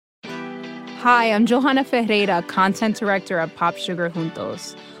Hi, I'm Johanna Ferreira, content director at Pop Sugar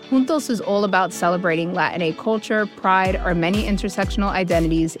Juntos. Juntos is all about celebrating Latinx culture, pride, our many intersectional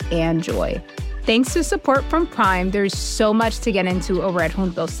identities, and joy. Thanks to support from Prime, there's so much to get into over at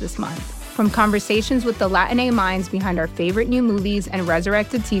Juntos this month. From conversations with the Latinx minds behind our favorite new movies and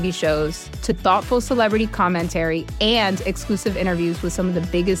resurrected TV shows, to thoughtful celebrity commentary and exclusive interviews with some of the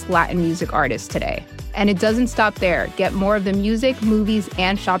biggest Latin music artists today. And it doesn't stop there. Get more of the music, movies,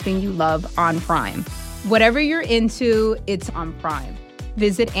 and shopping you love on Prime. Whatever you're into, it's on Prime.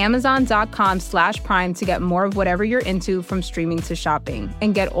 Visit Amazon.com/Prime to get more of whatever you're into, from streaming to shopping.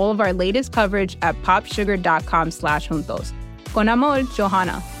 And get all of our latest coverage at popsugar.com/juntos. Con amor,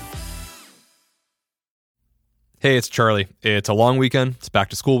 Johanna. Hey, it's Charlie. It's a long weekend. It's back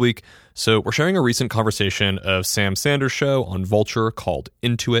to school week. So we're sharing a recent conversation of Sam Sanders' show on Vulture called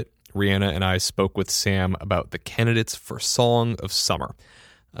Into It. Rihanna and I spoke with Sam about the candidates for Song of Summer,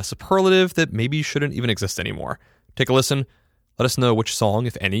 a superlative that maybe shouldn't even exist anymore. Take a listen. Let us know which song,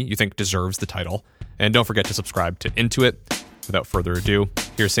 if any, you think deserves the title. And don't forget to subscribe to Into It. Without further ado,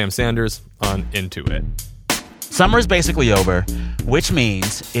 here's Sam Sanders on Into It. Summer's basically over, which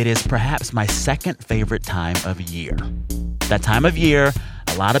means it is perhaps my second favorite time of year. That time of year,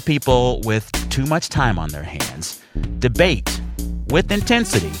 a lot of people with too much time on their hands debate with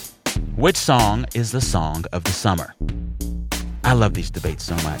intensity which song is the song of the summer. I love these debates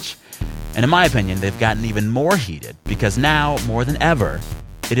so much. And in my opinion, they've gotten even more heated because now, more than ever,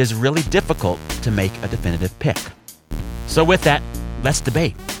 it is really difficult to make a definitive pick. So with that, let's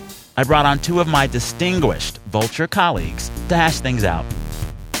debate. I brought on two of my distinguished Vulture colleagues to hash things out.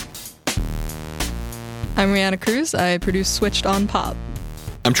 I'm Rihanna Cruz. I produce Switched on Pop.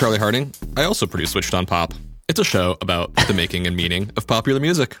 I'm Charlie Harding. I also produce Switched on Pop. It's a show about the making and meaning of popular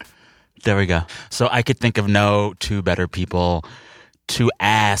music. There we go. So I could think of no two better people to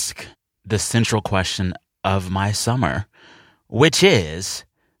ask the central question of my summer, which is,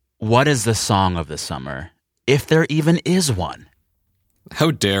 what is the song of the summer, if there even is one? How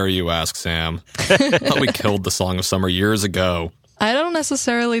dare you ask, Sam? I thought we killed the Song of Summer years ago. I don't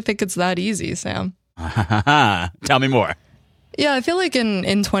necessarily think it's that easy, Sam. Tell me more. Yeah, I feel like in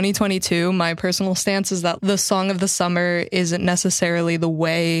 2022, my personal stance is that the song of the summer isn't necessarily the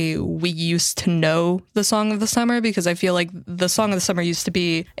way we used to know the song of the summer, because I feel like the song of the summer used to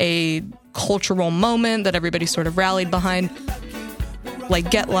be a cultural moment that everybody sort of rallied behind.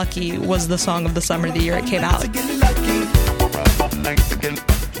 Like, Get Lucky was the song of the summer the year it came out.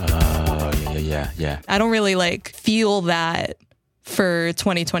 Yeah. I don't really feel that for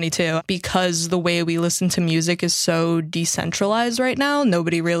 2022 because the way we listen to music is so decentralized right now.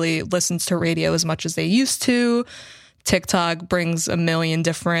 Nobody really listens to radio as much as they used to. TikTok brings a million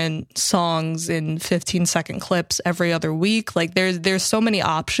different songs in 15-second clips every other week. There's so many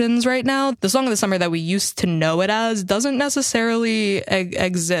options right now. The song of the summer that we used to know it as doesn't necessarily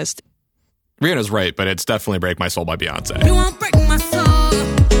exist. Rihanna's right, but it's definitely Break My Soul by Beyonce. You won't break my soul.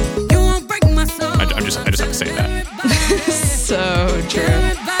 You won't break my soul. I just have to say that. So true.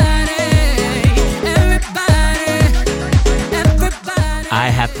 Everybody. I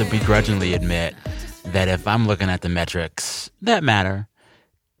have to begrudgingly admit that if I'm looking at the metrics that matter,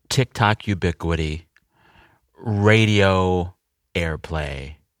 TikTok ubiquity, radio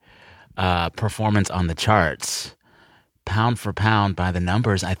airplay, performance on the charts, pound for pound by the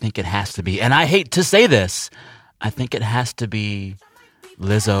numbers, I think it has to be, and I hate to say this, I think it has to be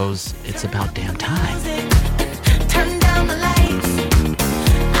Lizzo's It's About Damn Time. Turn down the lights.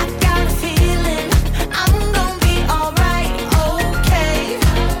 I got a feeling I'm gonna be alright. Okay.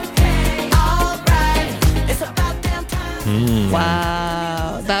 Alright. It's about damn time.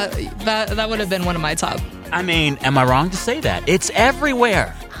 Wow. That would have been one of my top. I mean, am I wrong to say that? It's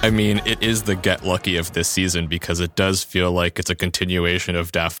everywhere. I mean, it is the Get Lucky of this season because it does feel like it's a continuation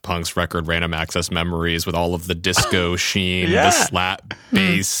of Daft Punk's record Random Access Memories with all of the disco sheen, the slap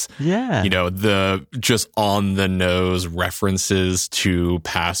bass, the just on-the-nose references to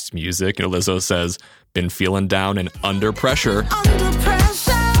past music. Lizzo says, been feeling down and under pressure. Under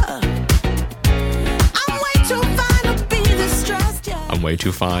pressure. I'm way too fine to be distressed. Yeah. I'm way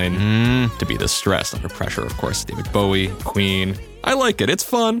too fine to be this stressed. Under pressure, of course, David Bowie, Queen. I like it. It's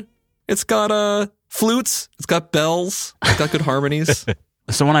fun. It's got flutes. It's got bells. It's got good harmonies.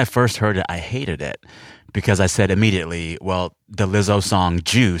 So when I first heard it, I hated it because I said immediately, well, the Lizzo song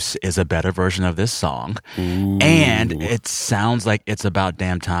Juice is a better version of this song. Ooh. And it sounds like It's About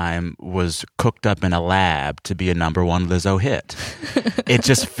Damn Time was cooked up in a lab to be a number one Lizzo hit. It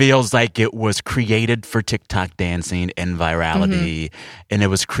just feels like it was created for TikTok dancing and virality, and it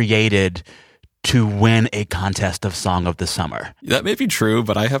was created to win a contest of Song of the Summer. That may be true,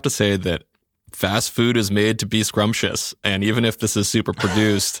 but I have to say that fast food is made to be scrumptious. And even if this is super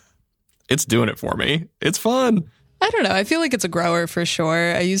produced, it's doing it for me. It's fun. I don't know. I feel like it's a grower for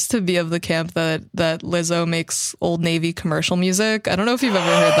sure. I used to be of the camp that Lizzo makes Old Navy commercial music. I don't know if you've ever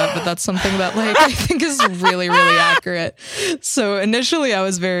heard that, but that's something that like I think is really, really accurate. So initially I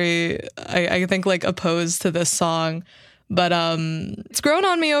was very, I think like opposed to this song, but it's grown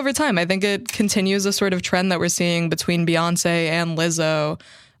on me over time. I think it continues a sort of trend that we're seeing between Beyonce and Lizzo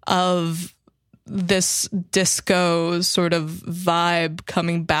of this disco sort of vibe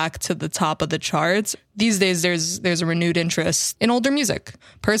coming back to the top of the charts. These days, there's a renewed interest in older music.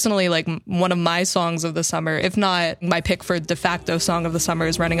 Personally, like one of my songs of the summer, if not my pick for de facto song of the summer,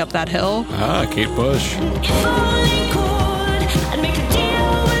 is Running Up That Hill. Ah, Kate Bush. If only could, I'd make a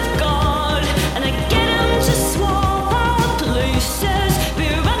deal with God, and I'd get him to swap our places. Be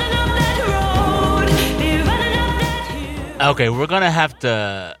running up that road, be running up that hill. Okay, we're going to have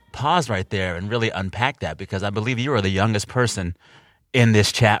to pause right there and really unpack that because I believe you are the youngest person in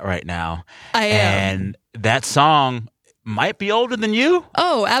this chat right now. I am. And that song might be older than you.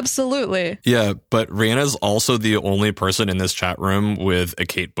 Oh, absolutely. Yeah, but Rihanna's also the only person in this chat room with a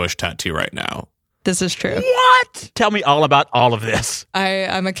Kate Bush tattoo right now. This is true. What? Tell me all about all of this.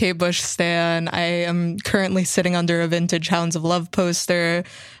 I'm a Kate Bush stan. I am currently sitting under a vintage Hounds of Love poster.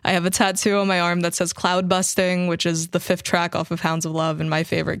 I have a tattoo on my arm that says Cloud Busting, which is the 5th track off of Hounds of Love and my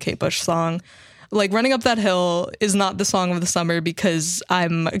favorite Kate Bush song. Like, Running Up That Hill is not the song of the summer because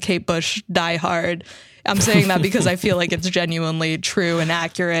I'm a Kate Bush diehard. I'm saying that because I feel like it's genuinely true and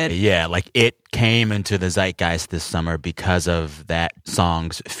accurate. Yeah, like it came into the zeitgeist this summer because of that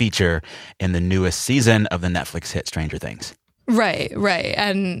song's feature in the newest season of the Netflix hit Stranger Things. Right.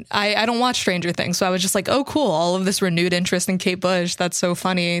 And I don't watch Stranger Things, so I was just like, oh, cool, all of this renewed interest in Kate Bush. That's so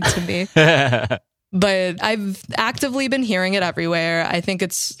funny to me. But I've actively been hearing it everywhere. I think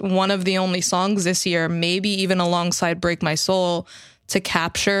it's one of the only songs this year, maybe even alongside Break My Soul, to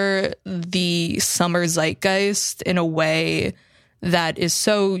capture the summer zeitgeist in a way that is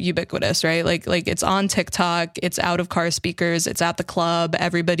so ubiquitous, right? Like it's on TikTok, it's out of car speakers, it's at the club.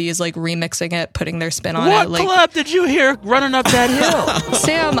 Everybody is like remixing it, putting their spin on it. What Like, club did you hear Running Up That Hill?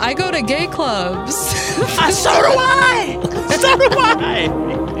 Sam, I go to gay clubs. So do I. So do I.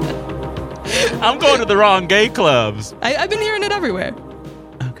 I'm going to the wrong gay clubs. I've been hearing it everywhere.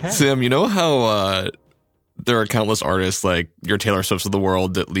 Okay. Sam, you know how there are countless artists like your Taylor Swifts of the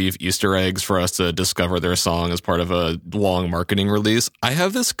world that leave Easter eggs for us to discover their song as part of a long marketing release? I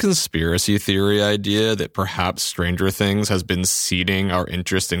have this conspiracy theory idea that perhaps Stranger Things has been seeding our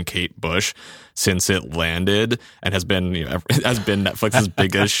interest in Kate Bush since it landed and has been Netflix's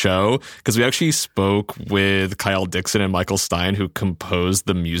biggest show. Because we actually spoke with Kyle Dixon and Michael Stein, who composed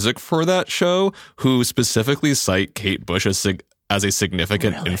the music for that show, who specifically cite Kate Bush as a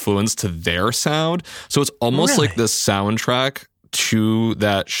significant influence to their sound. So it's almost like the soundtrack to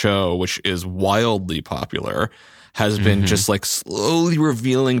that show, which is wildly popular, has been just like slowly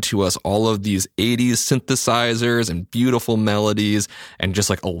revealing to us all of these 80s synthesizers and beautiful melodies and just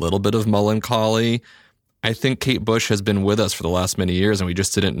like a little bit of melancholy. I think Kate Bush has been with us for the last many years and we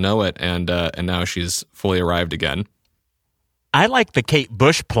just didn't know it. And now she's fully arrived again. I like the Kate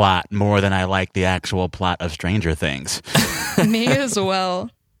Bush plot more than I like the actual plot of Stranger Things. Me as well.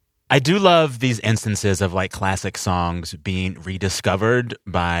 I do love these instances of like classic songs being rediscovered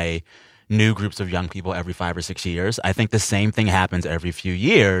by new groups of young people every 5 or 6 years. I think the same thing happens every few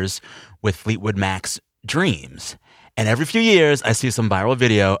years with Fleetwood Mac's Dreams. And every few years, I see some viral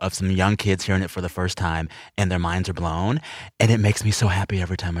video of some young kids hearing it for the first time and their minds are blown. And it makes me so happy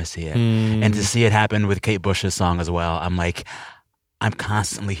every time I see it. And to see it happen with Kate Bush's song as well, I'm like, I'm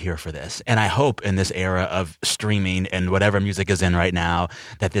constantly here for this. And I hope in this era of streaming and whatever music is in right now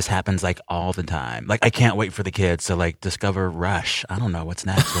that this happens like all the time. Like I can't wait for the kids to like discover Rush. I don't know what's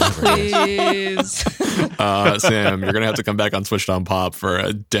next. Whatever it is. Please. Sam, you're going to have to come back on Switched on Pop for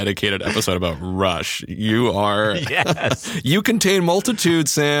a dedicated episode about Rush. You are... Yes. You contain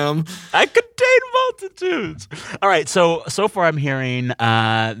multitudes, Sam. I contain multitudes. All right. So far I'm hearing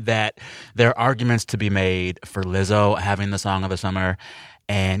that there are arguments to be made for Lizzo having the song of the summer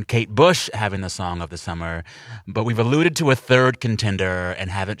and Kate Bush having the song of the summer. But we've alluded to a third contender and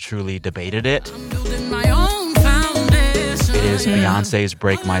haven't truly debated it. It is Beyonce's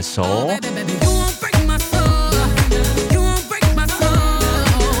Break My Soul.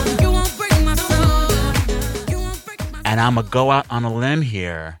 And I'm going to go out on a limb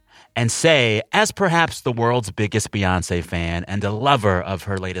here and say, as perhaps the world's biggest Beyonce fan and a lover of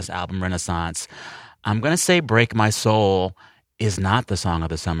her latest album, Renaissance, I'm going to say Break My Soul is not the song of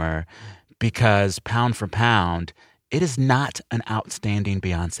the summer because pound for pound, it is not an outstanding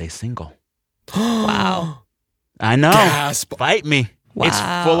Beyonce single. Wow. I know. Gasp. Fight me. Wow. It's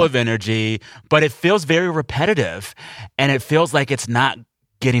full of energy, but it feels very repetitive. And it feels like it's not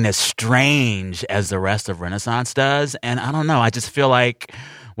getting as strange as the rest of Renaissance does. And I don't know. I just feel like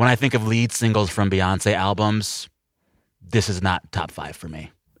when I think of lead singles from Beyonce albums, this is not top 5 for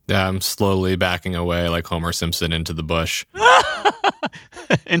me. Yeah, I'm slowly backing away like Homer Simpson into the bush.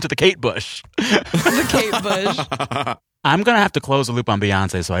 Into the Kate Bush. The Kate Bush. I'm going to have to close the loop on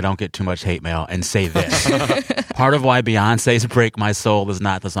Beyonce so I don't get too much hate mail and say this. Part of why Beyonce's Break My Soul is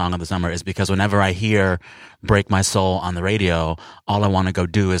not the song of the summer is because whenever I hear Break My Soul on the radio, all I want to go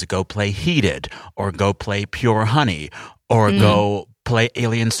do is go play Heated or go play Pure Honey or go play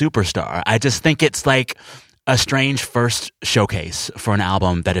Alien Superstar. I just think it's like a strange first showcase for an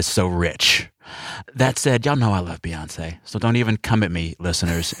album that is so rich. That said, y'all know I love Beyonce, so don't even come at me,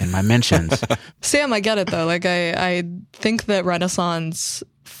 listeners, in my mentions. Sam, I get it though. Like I think that Renaissance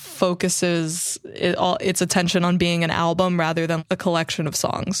focuses its attention on being an album rather than a collection of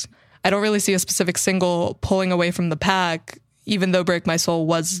songs. I don't really see a specific single pulling away from the pack, even though Break My Soul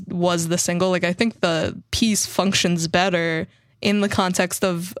was the single. Like I think the piece functions better in the context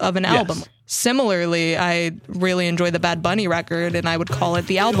of an album. Yes. Similarly, I really enjoy the Bad Bunny record, and I would call it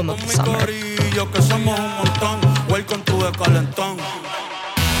the album of the summer.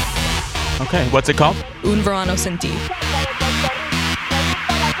 Okay, what's it called? Un Verano Sin Ti.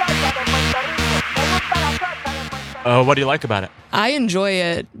 What do you like about it? I enjoy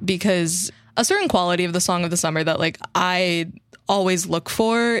it because a certain quality of the song of the summer that like I always look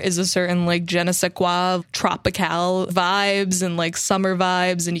for is a certain like je ne sais quoi tropical vibes and like summer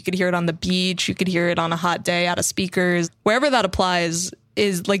vibes, and you could hear it on the beach, you could hear it on a hot day out of speakers. Wherever that applies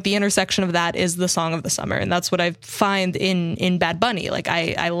is like the intersection of that is the song of the summer, and that's what I find in Bad Bunny. Like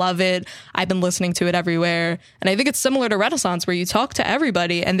I love it. I've been listening to it everywhere, and I think it's similar to Renaissance where you talk to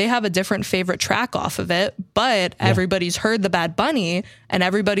everybody and they have a different favorite track off of it, but everybody's heard the Bad Bunny and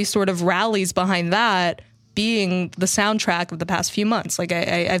everybody sort of rallies behind that being the soundtrack of the past few months. Like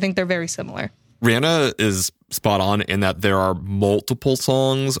I think they're very similar. Rihanna is spot on in that there are multiple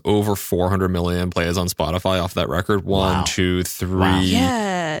songs over 400 million plays on Spotify off that record. One, two, three,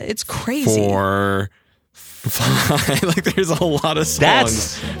 Yeah, it's crazy. 4, 5. Like there's a lot of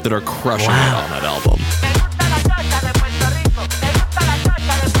songs that are crushing it on that album.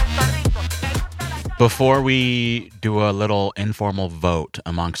 Before we do a little informal vote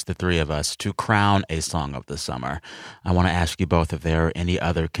amongst the three of us to crown a song of the summer, I want to ask you both if there are any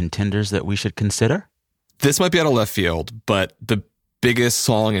other contenders that we should consider. This might be out of left field, but the biggest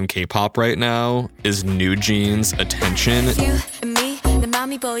song in K-pop right now is New Jeans' Attention. You and me, 내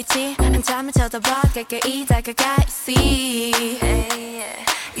맘이 보이지 한참을 쳐다봐 가까이 다가가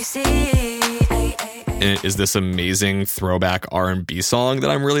you see And it is this amazing throwback R&B song that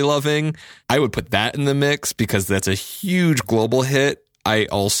I'm really loving. I would put that in the mix because that's a huge global hit. I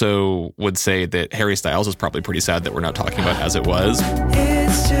also would say that Harry Styles is probably pretty sad that we're not talking about As It Was.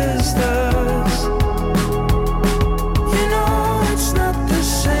 It's just us. You know it's not the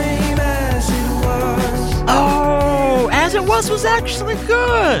same as it was. Oh, As It Was actually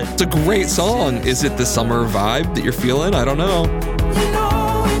good. It's a great song. Is it the summer vibe that you're feeling? I don't know. You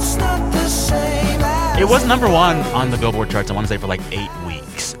know it's not the same as It was number one on the Billboard charts, I want to say, for like 8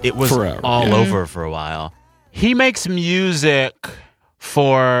 weeks. It was Forever, all yeah. over for a while. He makes music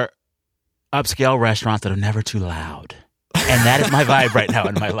for upscale restaurants that are never too loud. And that is my vibe right now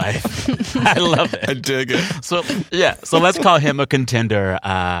in my life. I love it. I dig it. So let's call him a contender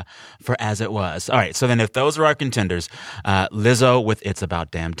for As It Was. All right, so then if those are our contenders, Lizzo with It's About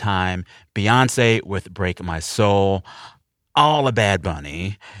Damn Time, Beyonce with Break My Soul, all a Bad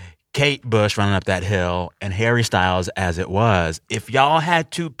Bunny, Kate Bush Running Up That Hill, and Harry Styles As It Was. If y'all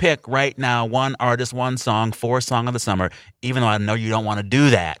had to pick right now one artist, one song for Song of the Summer, even though I know you don't want to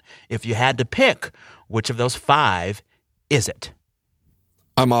do that, if you had to pick, which of those 5 is it?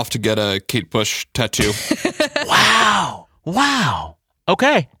 I'm off to get a Kate Bush tattoo. Wow.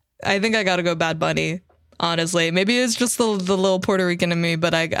 Okay. I think I gotta go Bad Bunny, honestly. Maybe it's just the little Puerto Rican in me,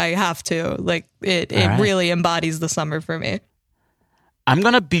 but I have to. Like, it right. really embodies the summer for me. I'm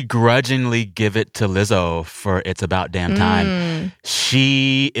going to begrudgingly give it to Lizzo for It's About Damn Time.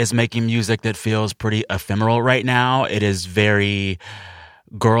 She is making music that feels pretty ephemeral right now. It is very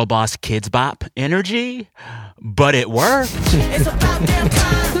girl boss kids bop energy, but it worked. It's about damn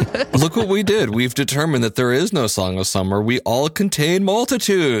time. Look what we did. We've determined that there is no Song of Summer. We all contain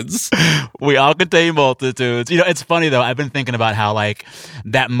multitudes. We all contain multitudes. You know, it's funny, though. I've been thinking about how, like,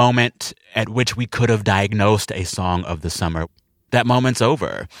 that moment at which we could have diagnosed a Song of the Summer, that moment's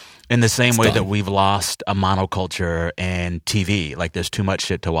over. In the same way done. that we've lost a monoculture in TV. Like, there's too much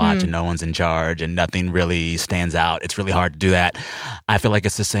shit to watch and no one's in charge and nothing really stands out. It's really hard to do that. I feel like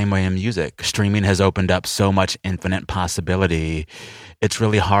it's the same way in music. Streaming has opened up so much infinite possibility. It's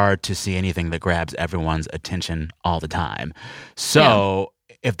really hard to see anything that grabs everyone's attention all the time. So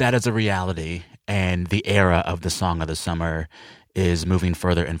if that is a reality and the era of the Song of the Summer is moving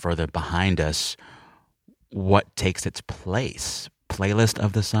further and further behind us, what takes its place? Playlist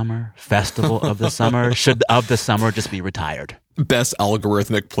of the summer? Festival of the summer? Should of the summer just be retired? Best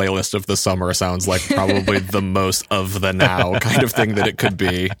algorithmic playlist of the summer sounds like probably the most of the now kind of thing that it could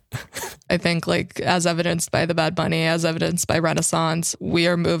be. I think, like, as evidenced by the Bad Bunny, as evidenced by Renaissance, we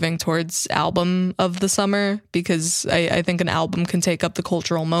are moving towards album of the summer, because I think an album can take up the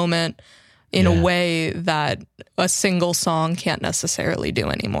cultural moment in a way that a single song can't necessarily do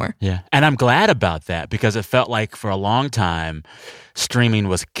anymore. Yeah. And I'm glad about that, because it felt like for a long time, streaming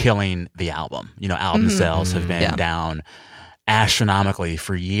was killing the album. You know, album sales have been down astronomically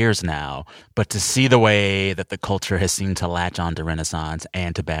for years now. But to see the way that the culture has seemed to latch on to Renaissance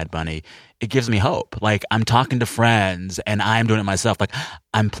and to Bad Bunny, it gives me hope. Like, I'm talking to friends and I'm doing it myself. Like,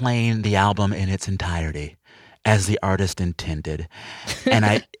 I'm playing the album in its entirety as the artist intended.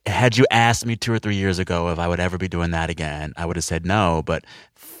 And had you asked me 2 or 3 years ago if I would ever be doing that again, I would have said no. But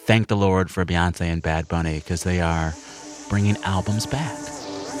thank the Lord for Beyonce and Bad Bunny, because they are bringing albums back.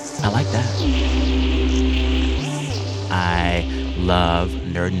 I like that. I love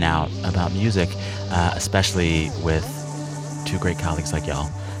nerding out about music, especially with 2 great colleagues like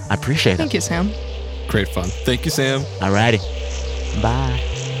y'all. I appreciate it. Thank you, Sam. Great fun. Thank you, Sam. Alrighty. Bye.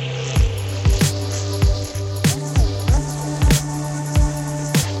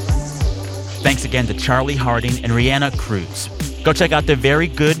 Thanks again to Charlie Harding and Rihanna Cruz. Go check out their very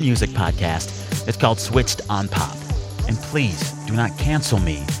good music podcast. It's called Switched on Pop. And please do not cancel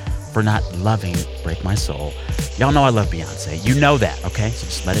me for not loving Break My Soul. Y'all know I love Beyonce. You know that, okay? So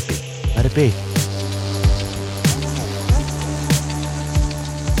just let it be. Let it be.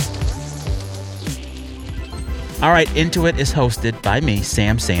 All right, Into It is hosted by me,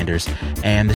 Sam Sanders, and the